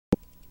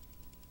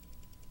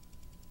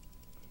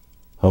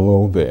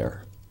Hello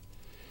there.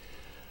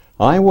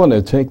 I want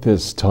to take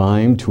this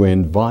time to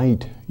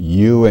invite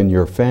you and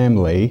your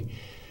family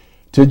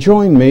to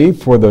join me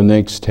for the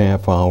next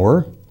half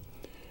hour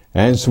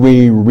as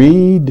we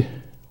read,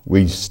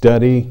 we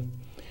study,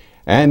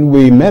 and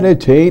we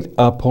meditate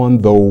upon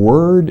the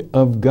Word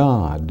of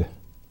God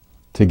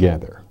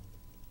together.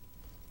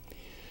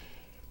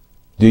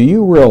 Do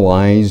you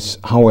realize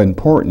how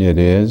important it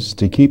is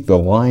to keep the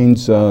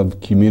lines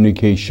of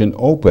communication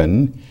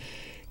open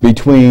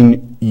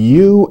between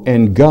you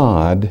and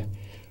God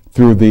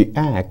through the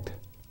act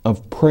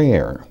of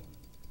prayer?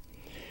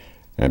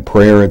 And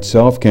prayer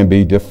itself can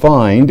be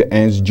defined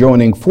as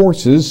joining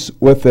forces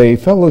with a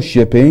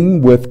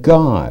fellowshipping with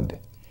God.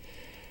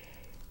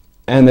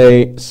 And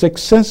a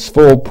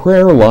successful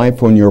prayer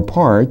life on your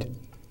part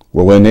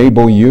will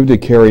enable you to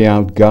carry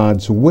out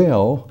God's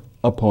will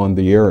upon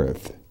the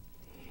earth.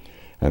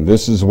 And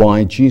this is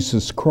why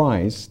Jesus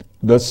Christ,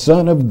 the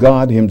Son of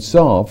God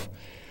Himself,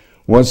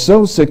 was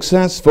so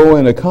successful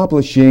in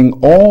accomplishing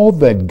all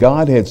that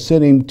God had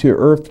sent Him to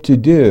earth to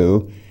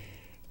do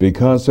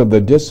because of the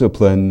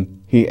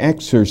discipline He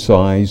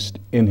exercised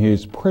in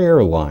His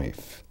prayer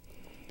life.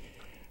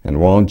 And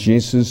while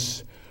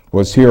Jesus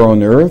was here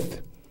on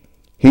earth,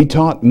 He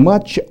taught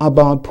much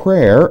about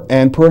prayer,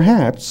 and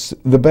perhaps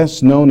the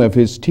best known of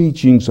His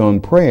teachings on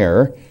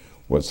prayer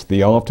was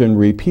the often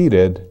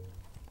repeated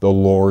the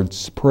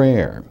Lord's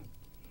Prayer.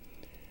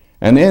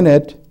 And in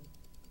it,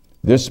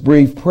 this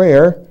brief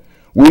prayer,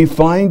 we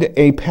find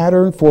a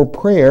pattern for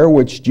prayer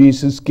which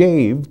Jesus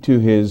gave to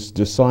His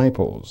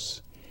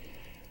disciples.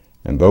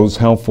 And those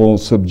helpful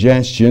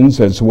suggestions,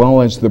 as well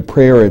as the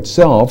prayer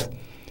itself,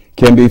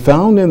 can be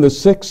found in the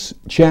 6th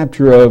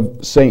chapter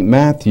of St.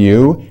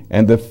 Matthew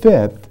and the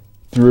 5th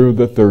through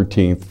the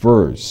 13th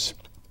verse.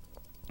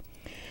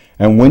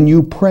 And when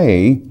you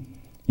pray,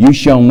 you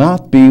shall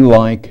not be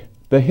like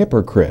the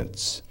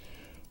hypocrites,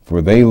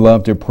 for they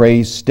love to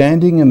pray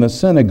standing in the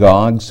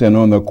synagogues and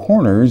on the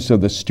corners of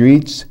the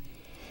streets,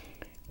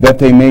 that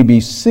they may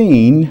be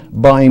seen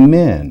by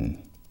men.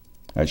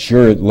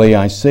 Assuredly,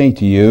 I say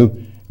to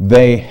you,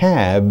 they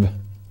have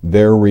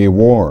their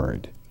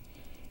reward.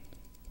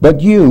 But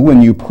you,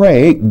 when you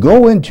pray,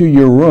 go into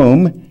your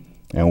room,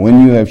 and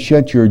when you have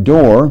shut your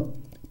door,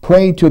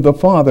 pray to the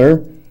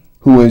Father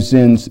who is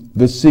in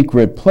the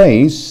secret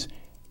place,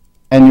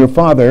 and your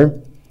Father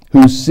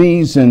who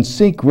sees in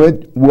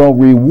secret will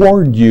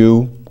reward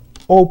you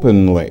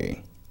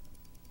openly.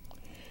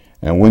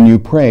 And when you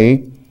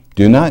pray,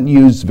 do not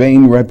use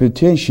vain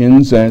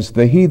repetitions as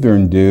the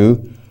heathen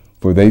do,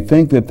 for they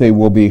think that they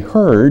will be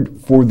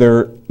heard for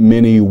their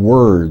many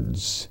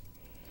words.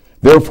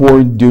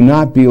 Therefore, do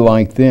not be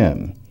like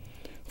them,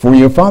 for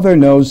your Father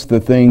knows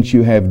the things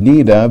you have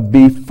need of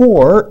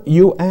before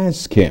you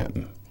ask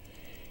Him.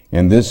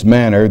 In this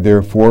manner,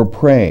 therefore,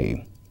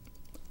 pray,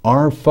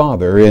 Our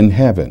Father in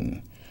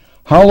heaven,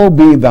 hallowed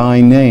be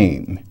thy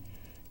name.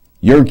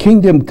 Your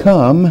kingdom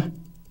come,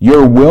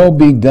 your will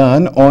be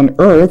done on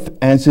earth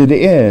as it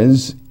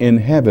is in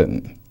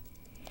heaven.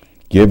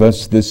 Give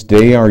us this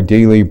day our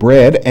daily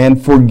bread,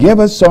 and forgive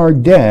us our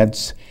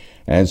debts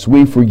as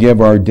we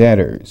forgive our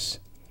debtors.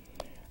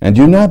 And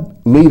do not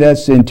lead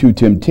us into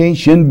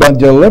temptation, but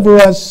deliver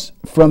us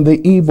from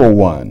the evil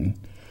one.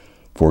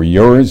 For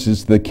yours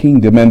is the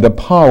kingdom and the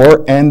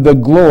power and the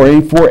glory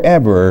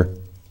forever.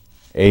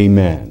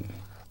 Amen.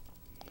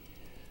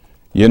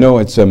 You know,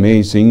 it's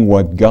amazing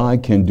what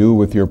God can do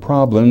with your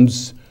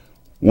problems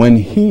when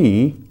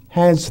He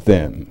has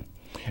them,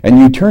 and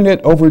you turn it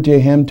over to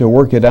Him to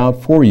work it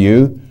out for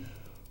you.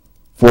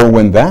 For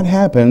when that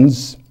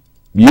happens,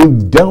 you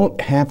don't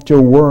have to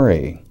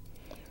worry.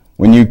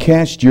 When you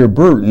cast your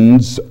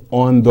burdens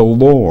on the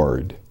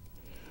Lord,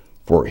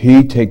 for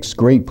He takes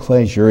great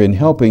pleasure in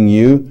helping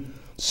you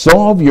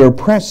solve your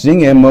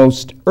pressing and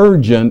most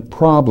urgent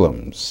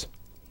problems.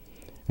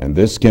 And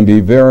this can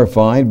be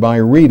verified by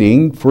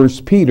reading 1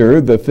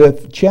 Peter, the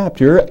 5th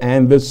chapter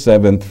and the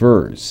 7th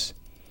verse.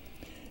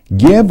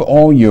 Give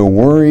all your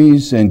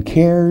worries and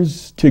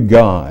cares to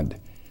God,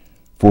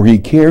 for He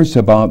cares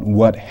about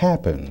what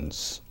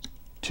happens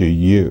to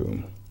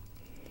you.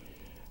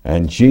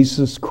 And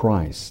Jesus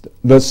Christ,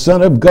 the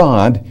Son of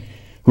God,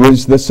 who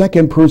is the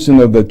second person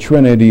of the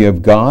Trinity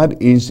of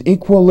God, is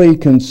equally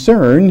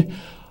concerned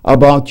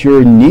about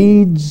your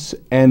needs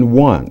and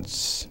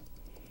wants.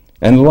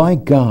 And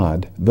like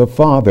God, the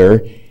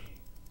Father,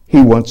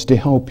 He wants to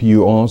help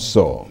you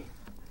also.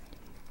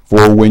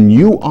 For when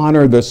you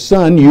honor the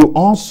Son, you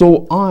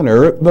also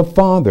honor the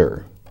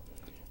Father.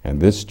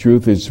 And this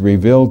truth is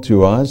revealed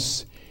to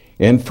us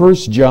in 1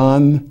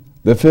 John,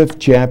 the 5th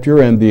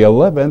chapter, and the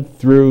 11th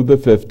through the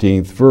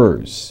 15th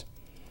verse.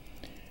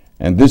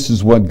 And this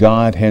is what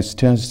God has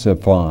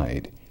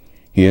testified.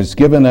 He has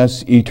given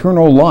us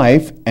eternal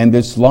life, and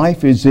this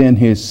life is in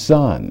His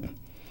Son.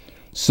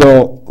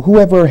 So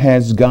whoever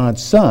has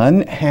God's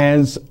Son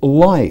has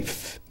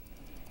life,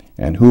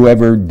 and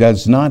whoever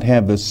does not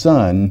have the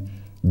Son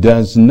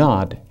does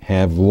not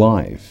have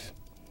life.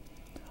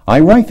 I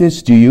write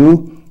this to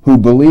you who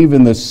believe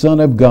in the Son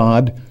of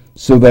God,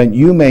 so that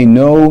you may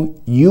know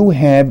you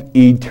have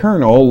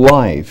eternal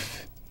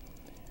life.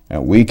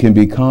 And we can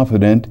be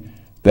confident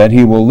that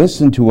he will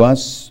listen to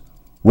us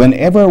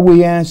whenever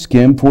we ask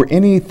him for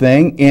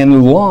anything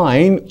in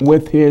line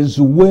with his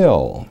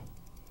will.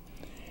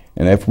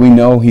 And if we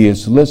know he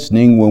is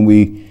listening when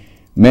we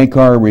make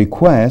our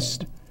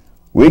request,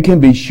 we can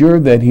be sure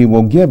that he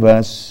will give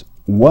us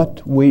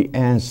what we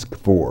ask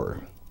for.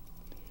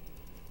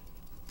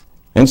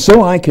 And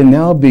so I can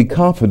now be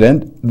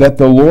confident that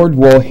the Lord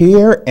will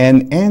hear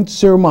and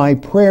answer my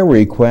prayer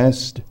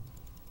request,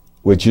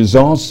 which is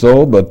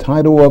also the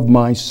title of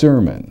my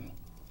sermon.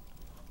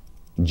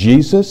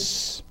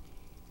 Jesus,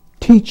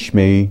 teach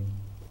me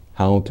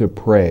how to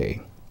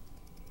pray.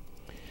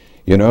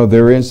 You know,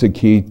 there is a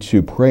key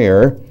to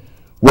prayer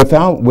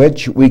without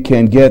which we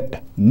can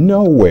get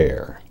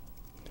nowhere.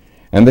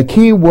 And the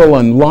key will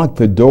unlock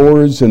the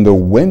doors and the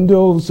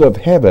windows of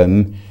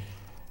heaven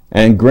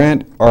and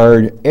grant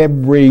our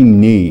every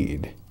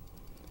need.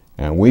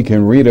 And we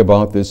can read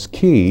about this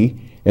key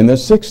in the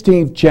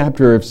 16th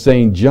chapter of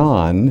St.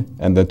 John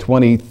and the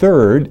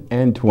 23rd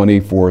and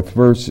 24th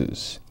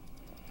verses.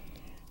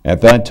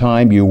 At that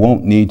time, you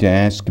won't need to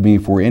ask me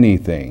for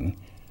anything.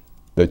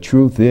 The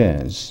truth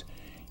is,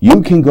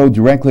 you can go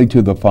directly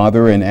to the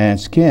Father and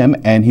ask him,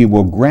 and he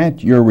will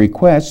grant your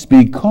requests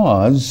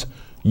because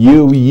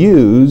you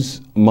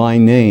use my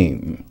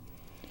name.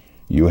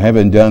 You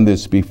haven't done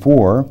this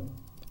before.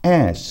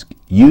 Ask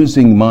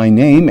using my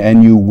name,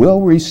 and you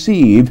will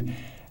receive,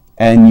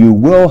 and you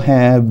will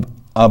have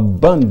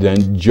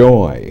abundant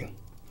joy.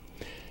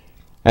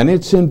 And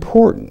it's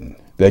important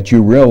that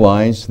you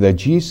realize that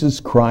Jesus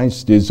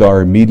Christ is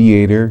our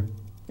mediator,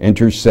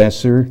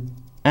 intercessor,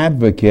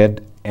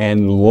 advocate,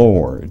 and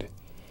Lord.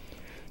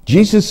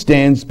 Jesus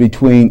stands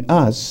between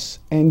us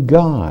and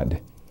God.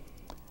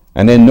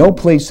 And in no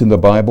place in the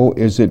Bible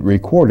is it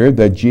recorded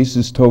that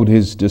Jesus told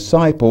his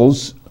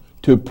disciples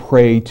to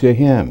pray to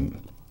him.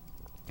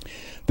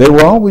 They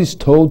were always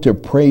told to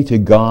pray to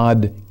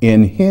God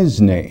in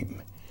his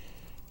name.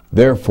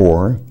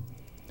 Therefore,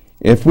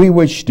 if we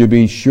wish to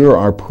be sure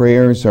our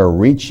prayers are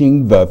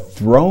reaching the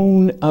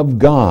throne of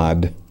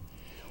God,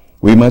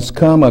 we must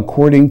come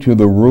according to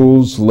the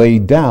rules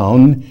laid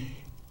down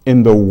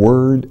in the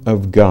Word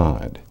of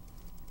God.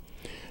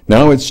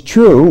 Now, it's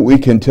true, we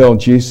can tell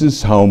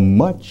Jesus how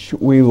much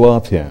we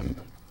love him.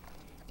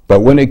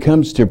 But when it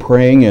comes to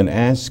praying and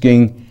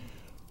asking,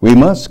 we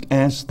must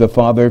ask the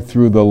Father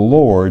through the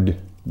Lord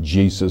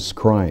Jesus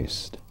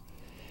Christ.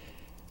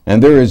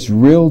 And there is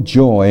real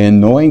joy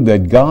in knowing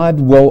that God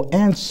will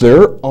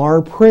answer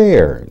our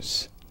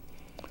prayers.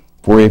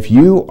 For if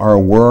you are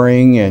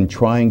worrying and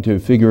trying to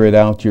figure it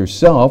out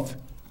yourself,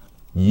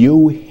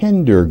 you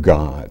hinder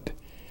God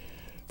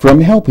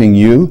from helping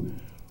you,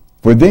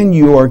 for then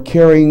you are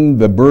carrying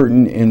the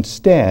burden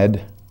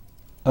instead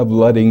of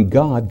letting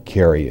God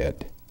carry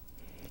it.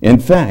 In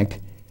fact,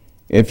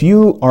 if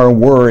you are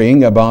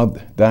worrying about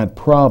that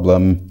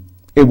problem,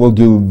 it will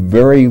do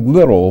very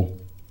little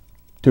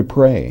to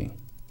pray.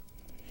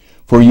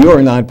 For you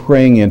are not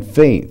praying in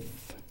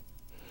faith.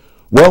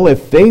 Well,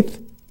 if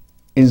faith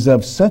is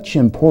of such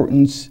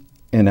importance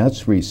in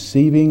us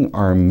receiving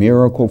our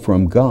miracle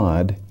from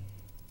God,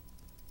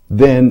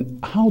 then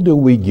how do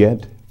we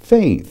get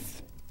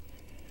faith?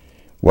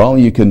 Well,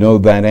 you can know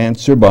that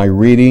answer by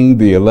reading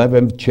the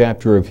 11th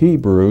chapter of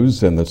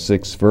Hebrews and the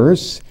 6th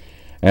verse,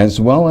 as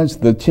well as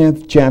the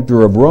 10th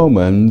chapter of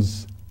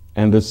Romans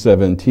and the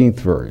 17th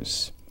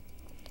verse.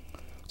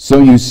 So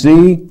you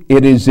see,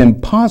 it is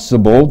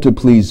impossible to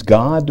please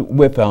God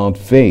without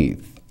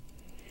faith.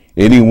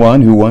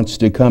 Anyone who wants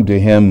to come to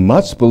him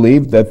must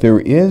believe that there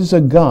is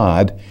a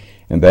God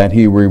and that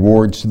he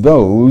rewards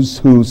those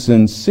who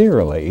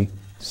sincerely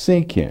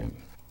seek him.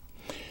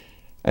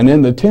 And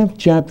in the 10th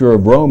chapter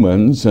of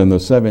Romans and the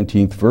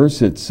 17th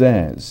verse it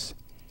says,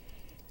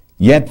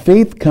 "Yet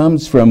faith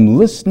comes from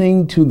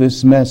listening to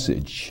this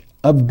message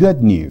of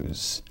good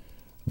news,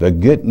 the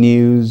good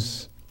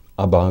news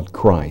about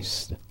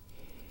Christ."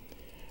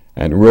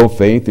 And real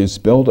faith is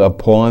built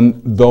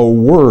upon the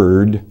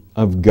Word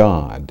of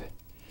God.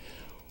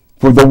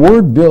 For the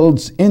Word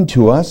builds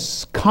into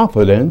us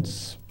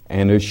confidence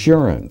and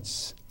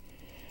assurance.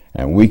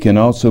 And we can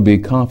also be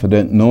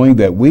confident knowing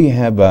that we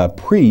have a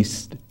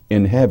priest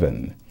in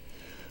heaven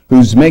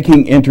who's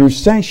making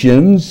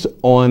intercessions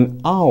on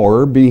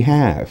our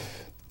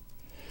behalf.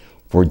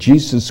 For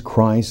Jesus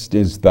Christ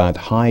is that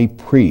high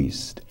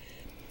priest.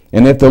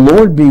 And if the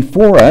Lord be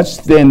for us,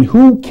 then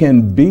who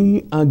can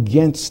be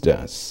against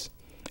us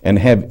and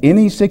have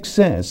any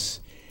success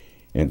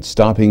in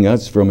stopping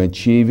us from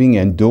achieving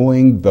and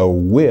doing the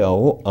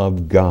will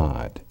of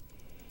God?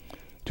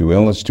 To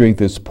illustrate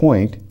this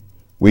point,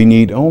 we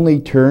need only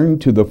turn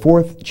to the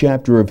 4th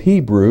chapter of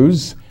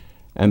Hebrews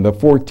and the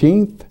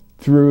 14th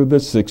through the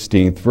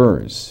 16th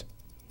verse.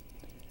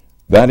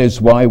 That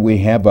is why we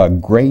have a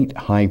great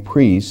high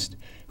priest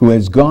who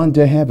has gone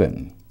to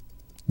heaven,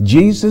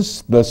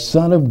 Jesus, the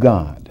Son of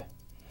God.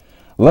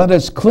 Let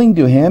us cling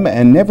to him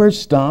and never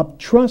stop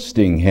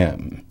trusting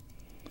him.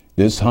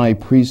 This high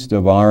priest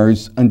of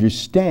ours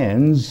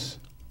understands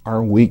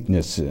our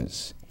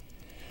weaknesses,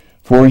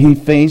 for he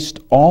faced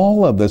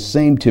all of the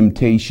same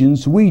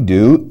temptations we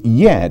do,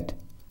 yet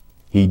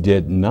he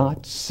did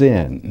not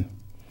sin.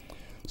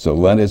 So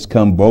let us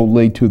come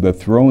boldly to the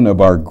throne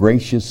of our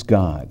gracious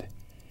God.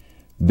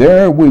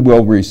 There we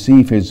will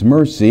receive his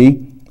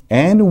mercy,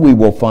 and we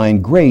will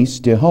find grace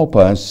to help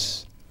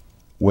us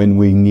when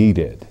we need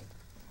it.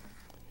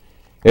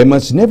 It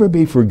must never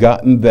be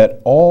forgotten that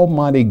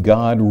Almighty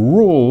God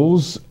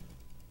rules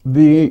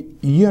the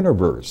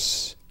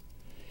universe.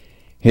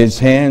 His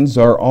hands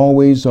are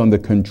always on the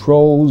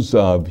controls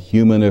of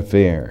human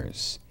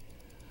affairs.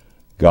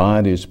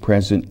 God is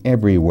present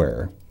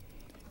everywhere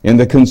in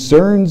the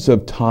concerns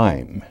of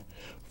time,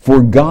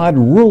 for God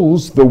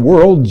rules the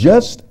world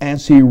just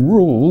as he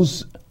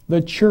rules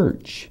the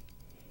church.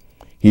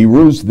 He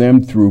rules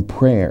them through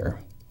prayer.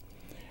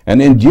 And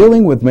in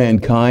dealing with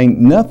mankind,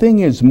 nothing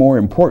is more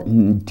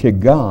important to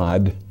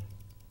God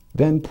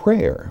than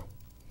prayer.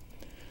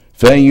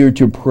 Failure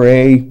to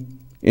pray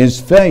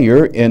is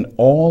failure in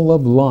all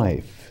of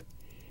life.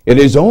 It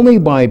is only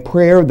by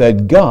prayer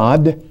that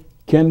God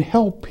can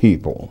help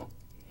people.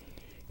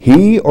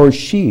 He or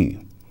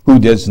she who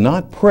does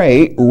not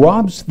pray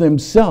robs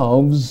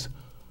themselves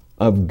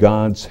of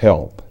God's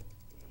help.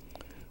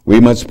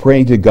 We must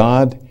pray to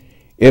God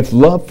if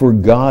love for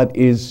God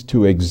is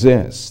to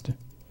exist.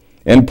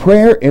 And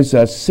prayer is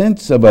a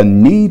sense of a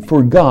need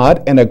for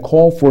God and a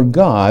call for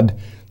God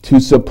to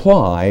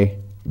supply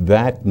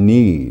that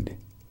need.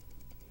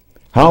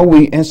 How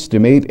we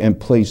estimate and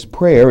place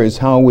prayer is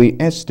how we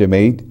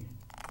estimate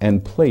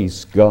and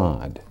place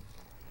God.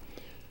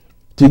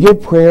 To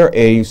give prayer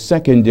a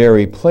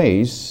secondary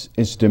place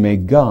is to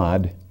make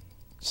God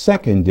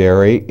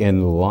secondary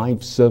in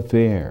life's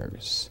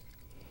affairs.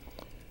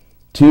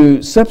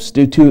 To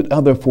substitute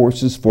other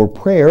forces for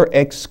prayer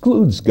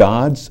excludes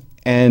God's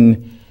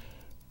and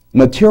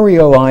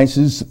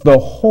materializes the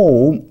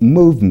whole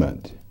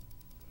movement.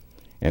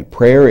 And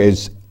prayer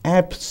is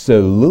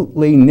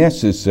absolutely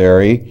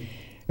necessary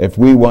if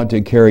we want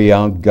to carry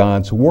out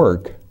God's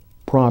work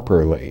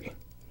properly.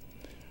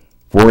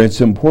 For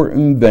it's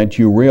important that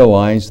you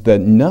realize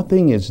that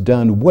nothing is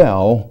done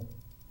well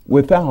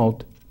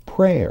without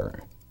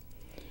prayer,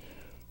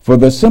 for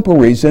the simple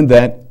reason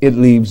that it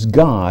leaves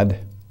God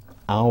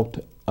out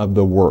of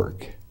the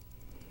work.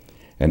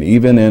 And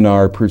even in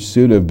our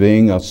pursuit of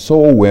being a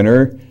soul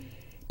winner,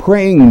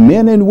 praying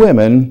men and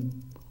women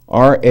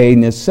are a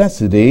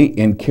necessity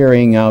in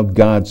carrying out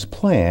God's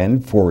plan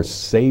for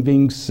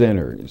saving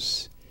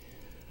sinners.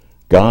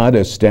 God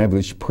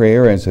established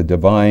prayer as a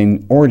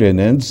divine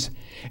ordinance,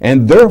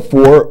 and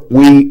therefore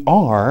we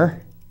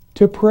are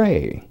to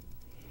pray.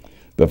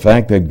 The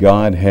fact that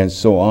God has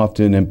so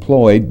often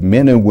employed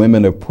men and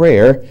women of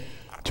prayer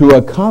to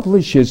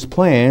accomplish his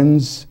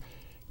plans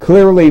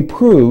clearly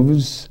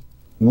proves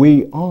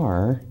we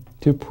are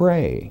to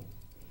pray.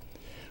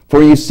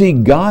 For you see,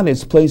 God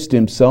has placed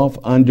himself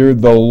under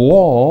the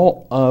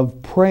law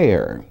of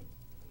prayer.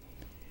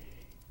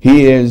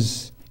 He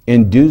is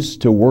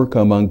induced to work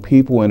among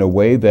people in a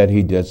way that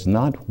he does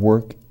not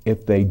work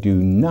if they do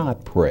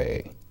not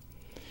pray.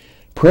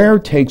 Prayer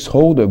takes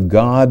hold of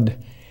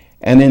God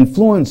and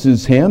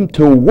influences him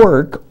to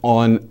work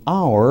on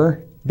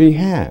our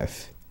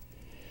behalf.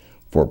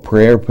 For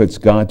prayer puts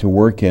God to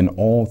work in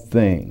all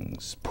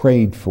things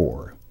prayed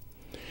for.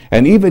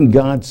 And even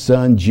God's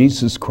Son,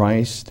 Jesus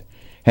Christ,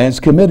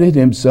 has committed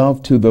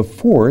himself to the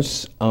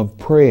force of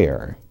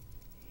prayer.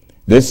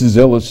 This is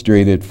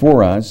illustrated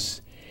for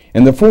us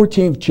in the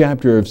 14th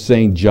chapter of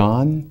St.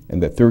 John,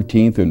 and the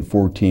 13th and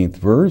 14th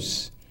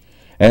verse,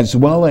 as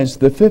well as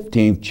the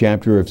 15th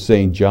chapter of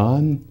St.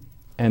 John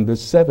and the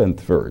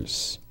 7th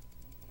verse.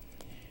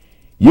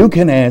 You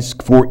can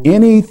ask for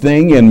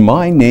anything in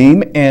my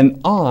name, and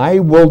I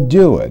will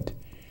do it,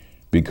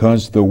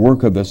 because the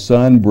work of the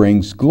Son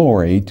brings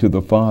glory to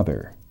the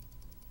Father.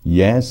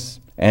 Yes,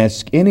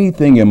 ask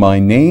anything in my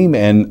name,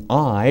 and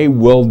I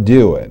will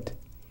do it.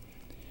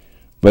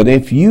 But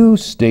if you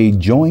stay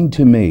joined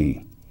to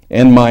me,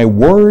 and my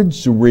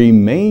words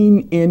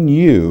remain in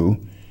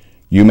you,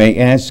 you may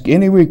ask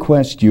any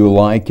request you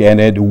like, and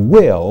it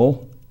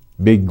will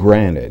be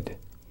granted.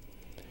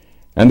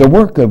 And the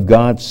work of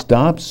God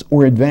stops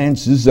or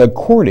advances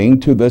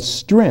according to the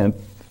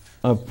strength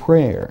of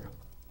prayer.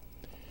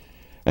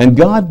 And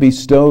God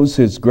bestows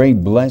his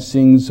great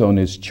blessings on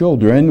his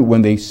children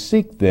when they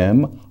seek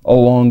them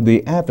along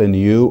the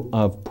avenue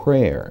of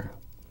prayer.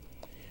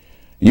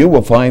 You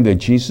will find that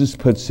Jesus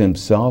puts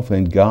himself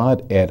and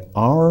God at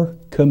our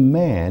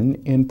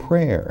command in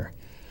prayer,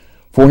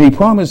 for he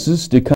promises to come